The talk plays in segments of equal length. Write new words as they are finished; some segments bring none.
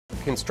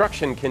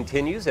Construction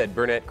continues at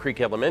Burnett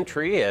Creek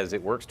Elementary as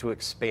it works to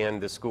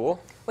expand the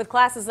school. With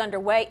classes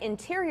underway,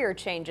 interior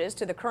changes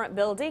to the current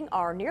building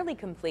are nearly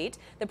complete.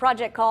 The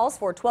project calls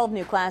for 12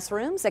 new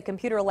classrooms, a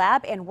computer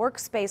lab, and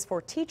workspace for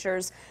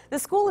teachers. The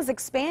school is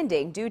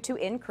expanding due to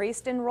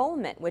increased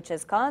enrollment, which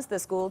has caused the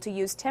school to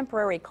use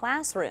temporary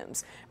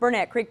classrooms.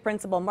 Burnett Creek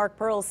Principal Mark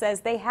Pearl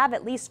says they have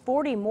at least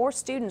 40 more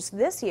students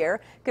this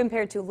year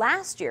compared to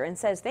last year and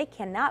says they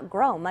cannot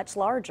grow much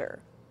larger.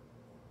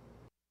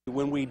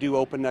 When we do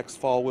open next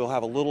fall, we'll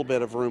have a little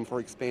bit of room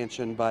for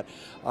expansion, but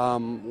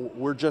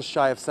we're just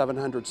shy of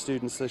 700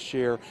 students this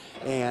year,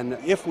 and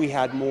if we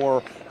had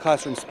more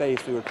classroom space,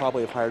 we would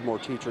probably have hired more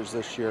teachers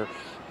this year,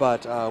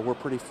 but we're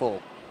pretty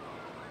full.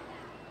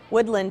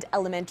 Woodland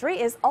Elementary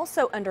is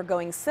also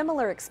undergoing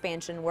similar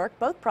expansion work.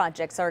 Both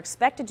projects are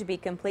expected to be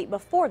complete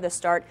before the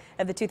start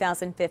of the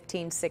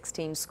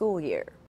 2015-16 school year.